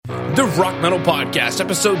the Rock Metal Podcast,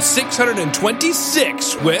 episode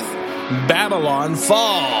 626 with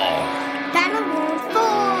Babylonfall.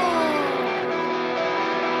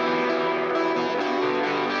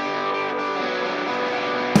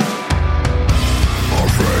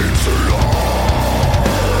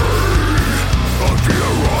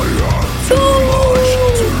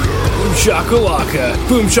 Boom shakalaka.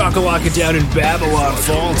 Boom shakalaka down in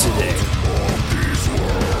Babylonfall today.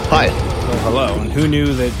 Hi. Well, hello. And who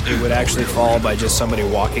knew that it would actually fall by just somebody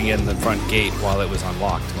walking in the front gate while it was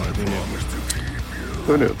unlocked? Who knew?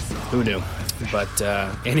 Who knew? Who knew? But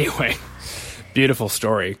anyway, beautiful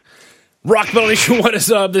story. Rock Metal Nation, what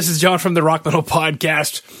is up? This is John from the Rock Metal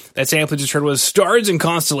Podcast. That sample just heard was Stars and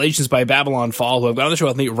Constellations by Babylonfall, who I've got on the show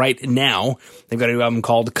with me right now. They've got a new album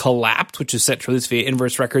called Collapsed, which is set to release via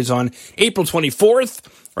Inverse Records on April 24th.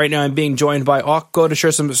 Right now I'm being joined by Akko to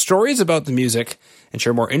share some stories about the music and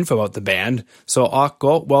share more info about the band. So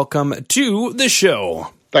Akko, welcome to the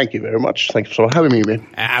show. Thank you very much. Thanks for having me, man.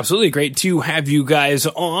 Absolutely great to have you guys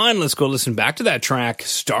on. Let's go listen back to that track,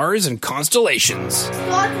 Stars and Constellations.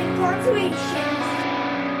 Stars and Constellations.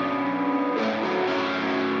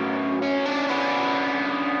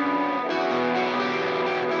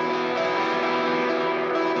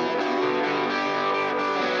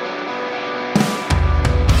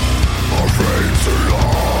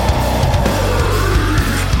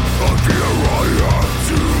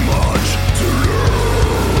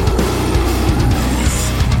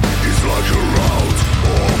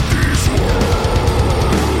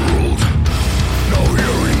 Now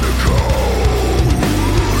here in the cold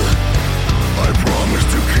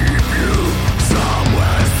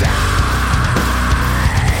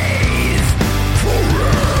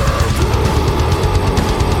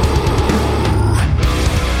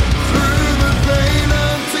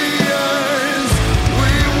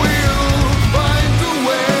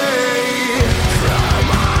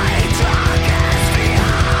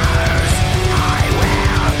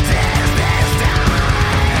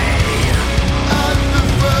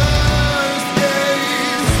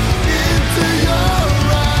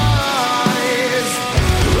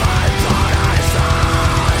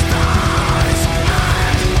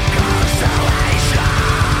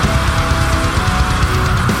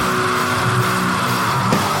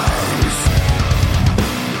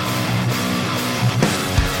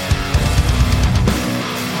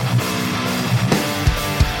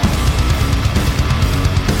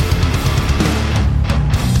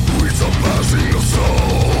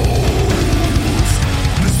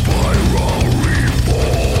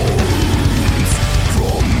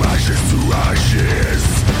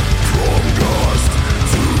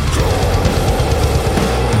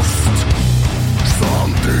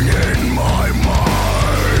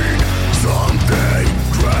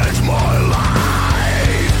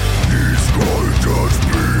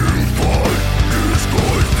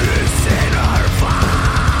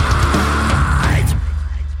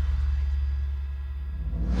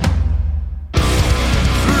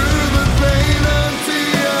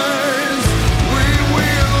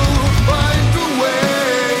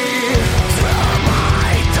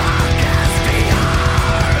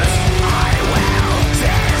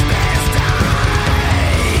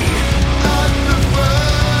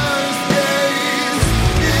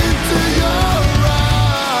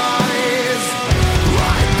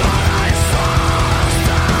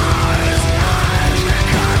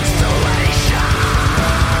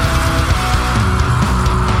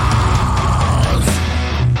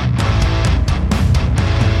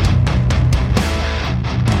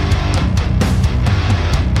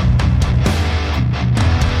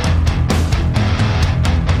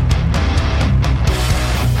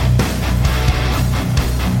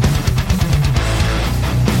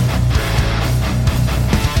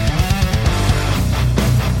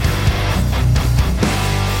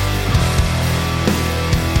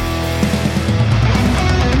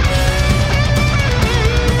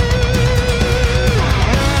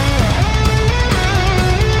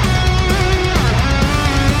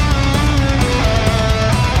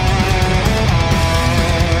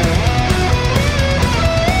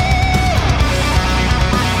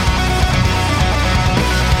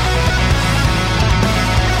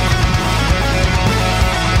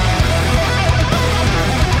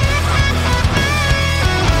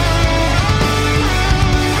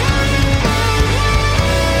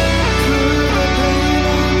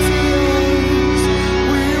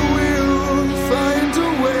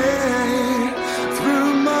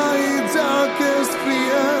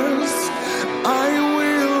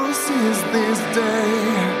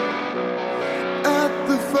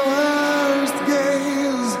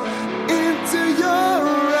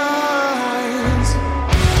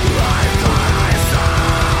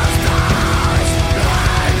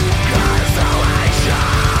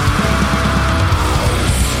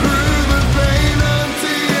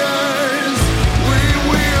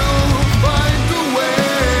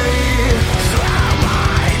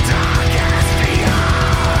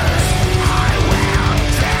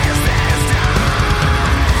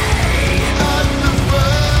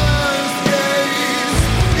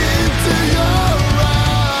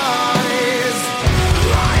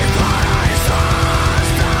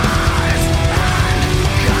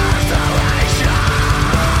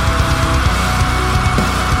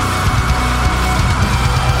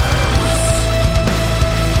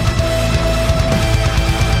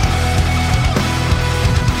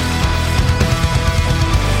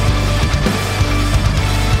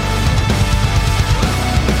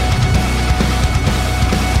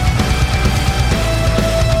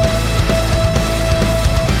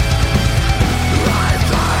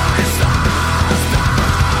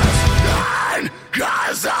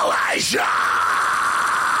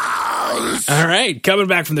All right, coming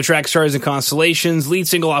back from the track Stars and Constellations, lead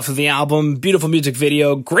single off of the album, beautiful music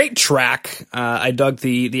video, great track. I dug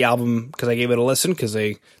the album because I gave it a listen because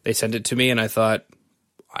they sent it to me and I thought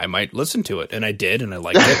I might listen to it, and I did, and I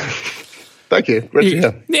liked it. Thank you. Great to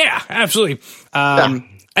hear. Yeah, absolutely.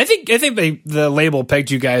 I think the label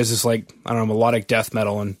pegged you guys as like, I don't know, melodic death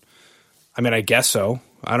metal, and I mean, I guess so.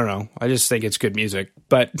 I don't know. I just think it's good music,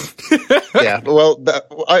 but yeah. Well,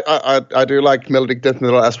 I do like melodic death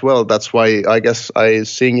metal as well. That's why I guess I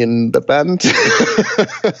sing in the band.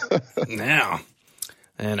 Now,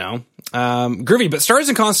 you know, groovy. But Stars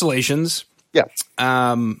and Constellations. Yeah.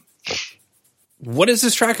 What is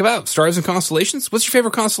this track about? Stars and Constellations. What's your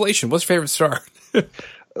favorite constellation? What's your favorite star?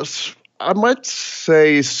 I might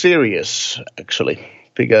say Sirius, actually,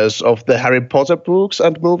 because of the Harry Potter books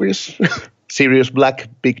and movies. Sirius Black,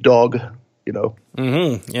 big dog, you know.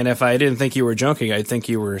 Mm-hmm. And if I didn't think you were joking, I'd think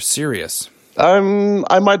you were serious. I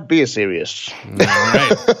might be serious. All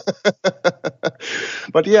right.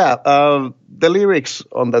 But yeah, the lyrics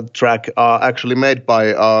on that track are actually made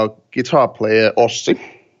by our guitar player, Ossi.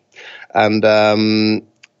 And the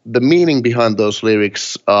meaning behind those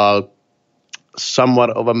lyrics are somewhat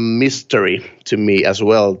of a mystery to me as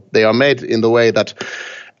well. They are made in the way that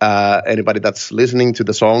anybody that's listening to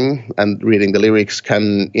the song and reading the lyrics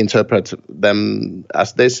can interpret them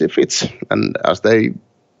as they see fit and as they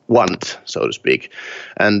want, so to speak.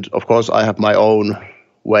 And of course, I have my own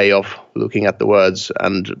way of looking at the words,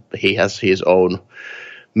 and he has his own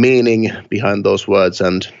meaning behind those words,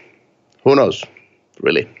 and who knows,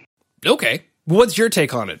 really. Okay. What's your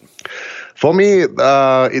take on it? For me,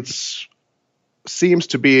 it's seems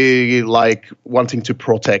to be like wanting to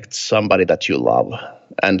protect somebody that you love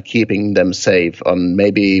and keeping them safe, on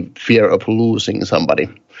maybe fear of losing somebody.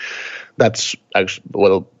 That's actually,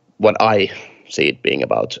 well, what I see it being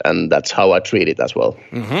about, and that's how I treat it as well.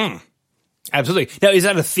 Mm-hmm. Absolutely. Now, is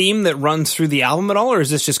that a theme that runs through the album at all, or is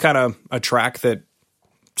this just kind of a track that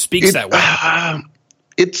speaks that way?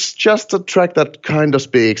 It's just a track that kind of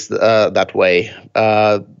speaks that way.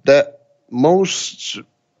 The most,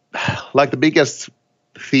 like the biggest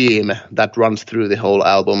theme that runs through the whole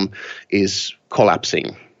album is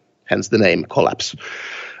collapsing, hence the name Collapse.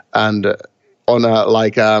 And on a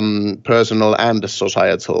like personal and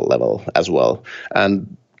societal level as well.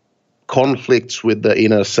 And conflicts with the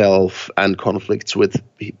inner self and conflicts with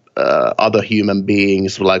other human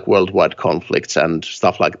beings, like worldwide conflicts and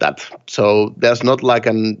stuff like that. So there's not like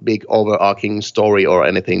a big overarching story or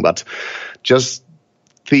anything, but just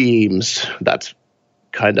themes that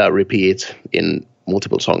kind of repeat in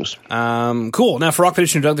multiple songs. Cool. Now, for Rock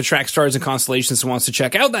Edition who dug the track Stars and Constellations and wants to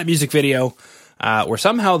check out that music video, where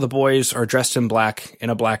somehow the boys are dressed in black in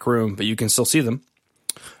a black room, but you can still see them.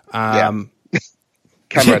 Camera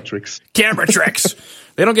tricks. Camera tricks.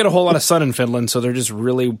 They don't get a whole lot of sun in Finland, so they're just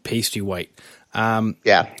really pasty white.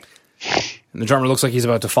 Yeah. And the drummer looks like he's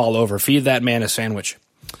about to fall over. Feed that man a sandwich.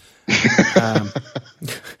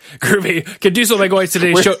 Groovy. Can do so by going to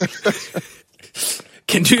today's show.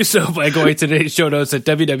 Can do so by going to today's show notes at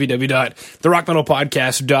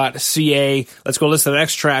www.therockmetalpodcast.ca. Let's go listen to the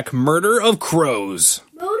next track, Murder of Crows.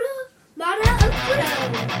 Murder of Crows.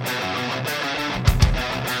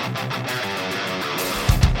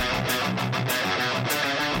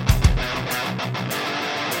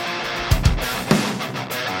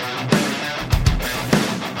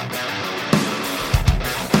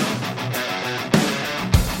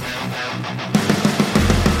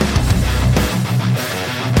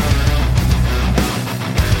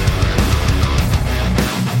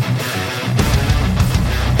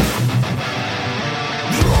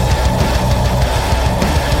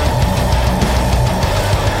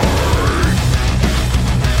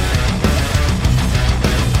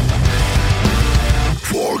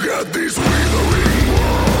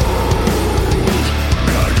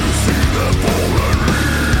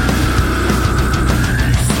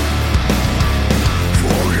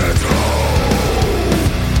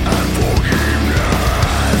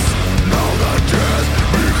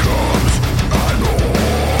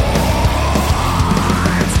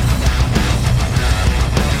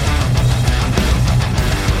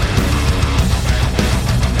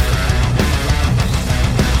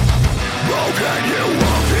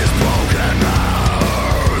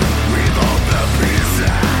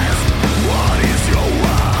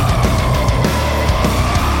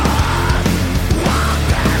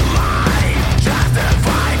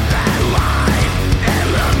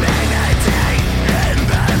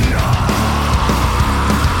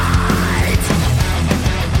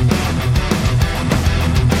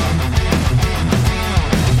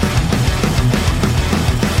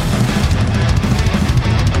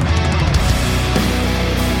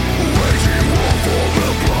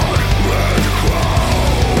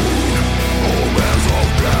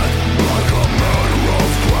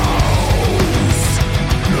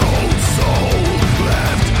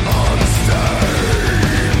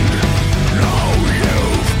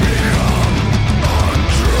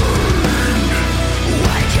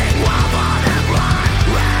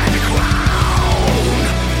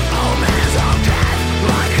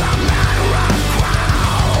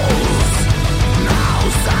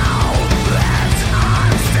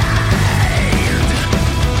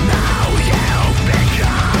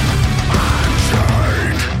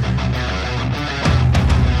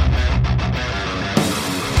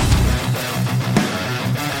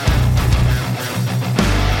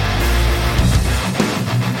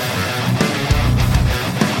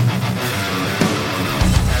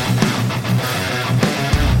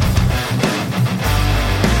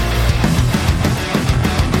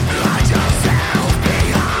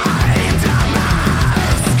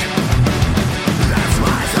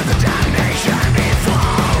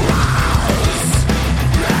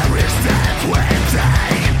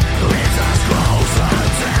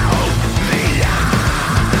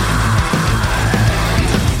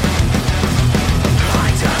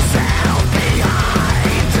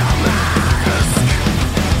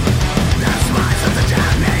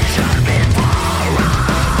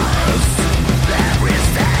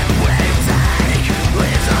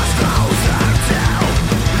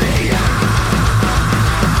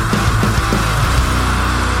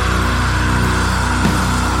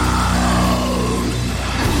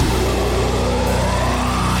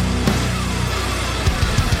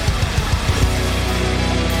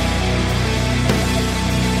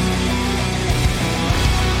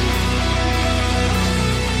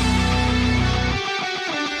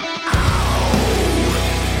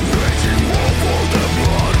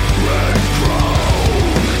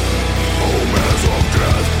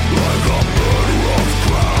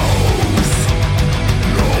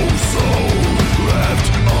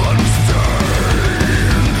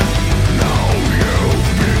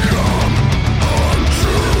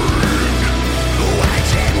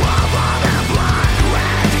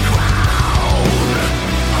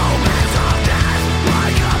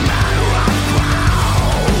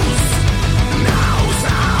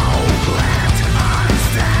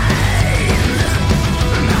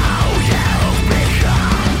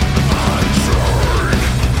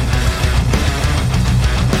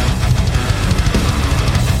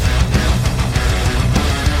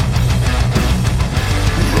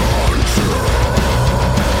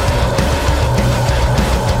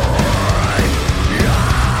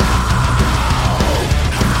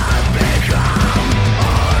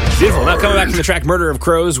 Beautiful. Now coming back from the track Murder of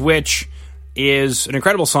Crows, which is an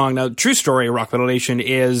incredible song. Now, true story, Rock Metal Nation,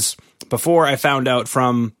 is before I found out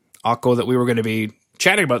from Akko that we were going to be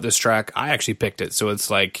chatting about this track, I actually picked it. So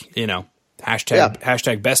it's like, you know,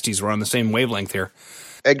 hashtag besties. We're on the same wavelength here.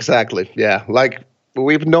 Exactly. Yeah. Like,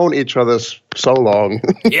 we've known each other so long.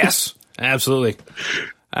 Yes, absolutely.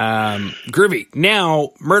 Groovy.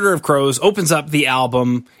 Now, Murder of Crows opens up the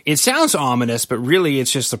album. It sounds ominous, but really it's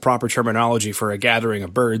just the proper terminology for a gathering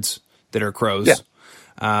of birds that are crows. Yeah.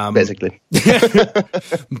 Basically.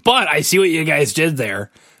 But I see what you guys did there.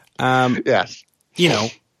 Yes. You know,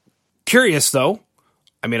 curious though.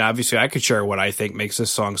 I mean, obviously I could share what I think makes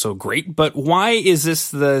this song so great, but why is this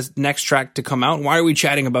the next track to come out? Why are we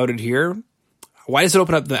chatting about it here? Why does it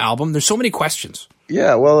open up the album? There's so many questions.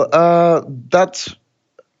 Yeah, well, that's,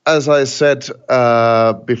 as I said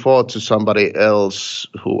before to somebody else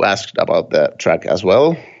who asked about the track as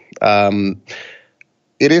well,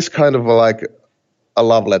 it is kind of like a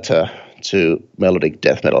love letter to melodic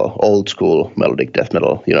death metal, old school melodic death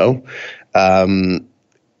metal, you know,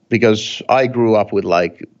 because I grew up with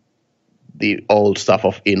like the old stuff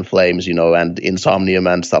of In Flames, you know, and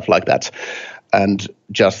Insomnium and stuff like that, and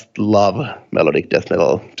just love melodic death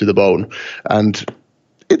metal to the bone. And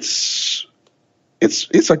it's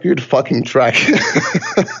a good fucking track.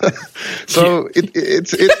 So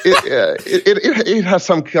it has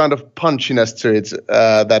some kind of punchiness to it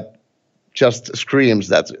that just screams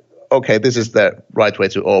that, okay, this is the right way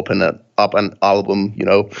to open up an album, you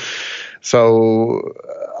know. So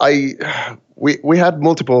we had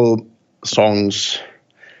multiple songs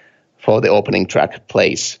for the opening track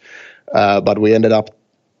Place, but we ended up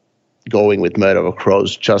going with Murder of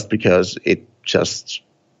Crows just because it just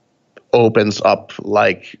opens up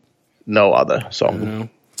like no other song.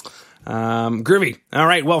 Groovy. All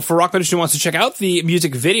right. Well, for Rock Metal who wants to check out the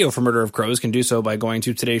music video for Murder of Crows, can do so by going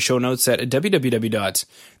to today's show notes at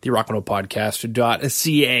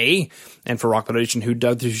www.therockmetalpodcast.ca. And for Rock Metal who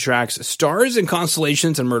dubbed the tracks Stars and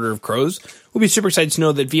Constellations and Murder of Crows, we'll be super excited to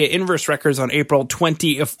know that via Inverse Records on April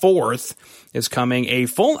 24th is coming a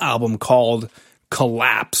full album called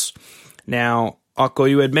Collapse. Now, Akko,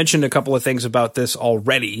 you had mentioned a couple of things about this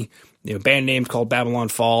already. You know, band names called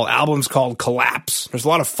Babylonfall, albums called Collapse. There's a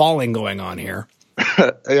lot of falling going on here.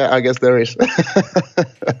 Yeah, I guess there is.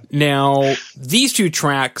 Now, these two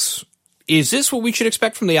tracks, is this what we should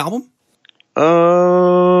expect from the album?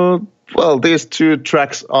 Well, these two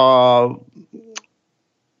tracks are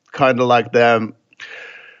kind of like them.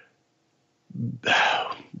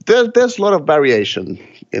 There's a lot of variation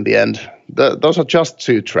in the end. Those are just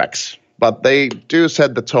two tracks, but they do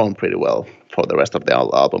set the tone pretty well for the rest of the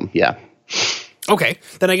album, yeah. Okay,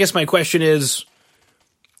 then I guess my question is,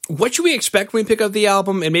 what should we expect when we pick up the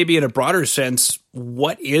album? And maybe in a broader sense,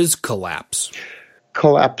 what is Collapse?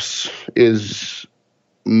 Collapse is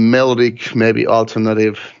melodic, maybe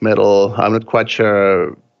alternative metal. I'm not quite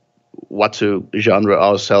sure what to genre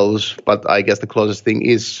ourselves, but I guess the closest thing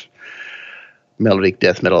is melodic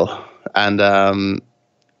death metal. And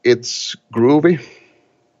it's groovy,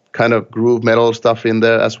 kind of groove metal stuff in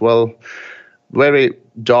there as well. Very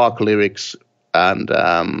dark lyrics, and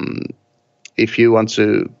if you want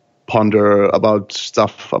to ponder about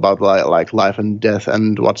stuff about like life and death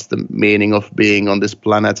and what's the meaning of being on this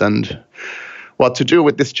planet and what to do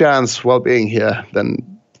with this chance while being here,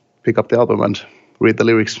 then pick up the album and read the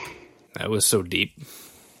lyrics. That was so deep.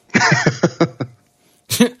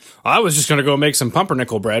 I was just going to go make some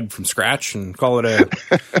pumpernickel bread from scratch and call it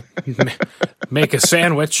make a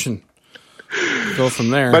sandwich and go from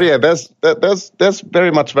there. But yeah, there's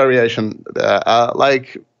very much variation.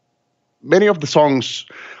 Like many of the songs,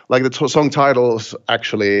 like the song titles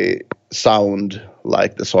actually sound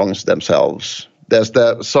like the songs themselves. There's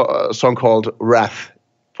the song called Wrath,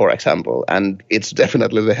 for example, and it's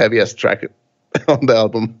definitely the heaviest track on the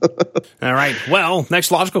album. All right. Well,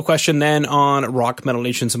 next logical question then on Rock Metal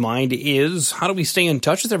Nation's mind is, how do we stay in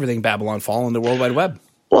touch with everything Babylonfall on the World Wide Web?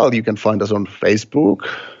 Well, you can find us on Facebook,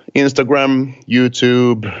 Instagram,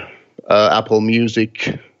 YouTube, Apple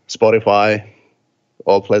Music, Spotify,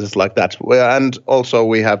 all places like that. And also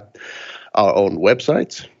we have our own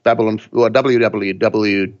website,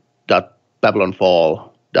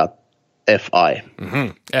 www.babylonfall.fi.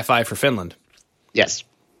 Mm-hmm. FI for Finland. Yes.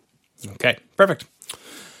 Okay, perfect.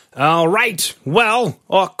 All right. Well,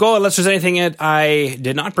 go unless there's anything that I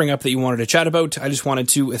did not bring up that you wanted to chat about. I just wanted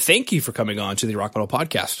to thank you for coming on to the Rock Metal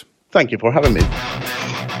Podcast. Thank you for having me.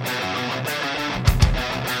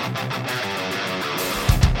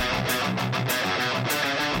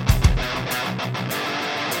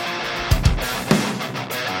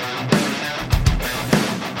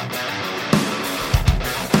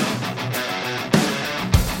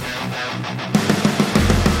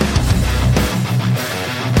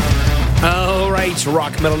 right,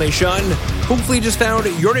 Rock Metal Nation. Hopefully you just found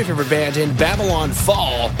your new favorite band in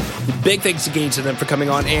Babylonfall. Big thanks again to them for coming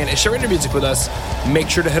on and sharing their music with us. Make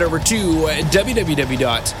sure to head over to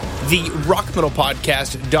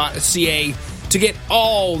www.therockmetalpodcast.ca to get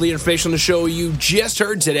all the information on the show you just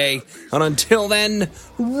heard today. And until then,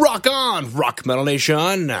 rock on, Rock Metal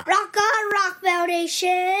Nation. Rock on, Rock Metal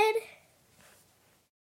Nation.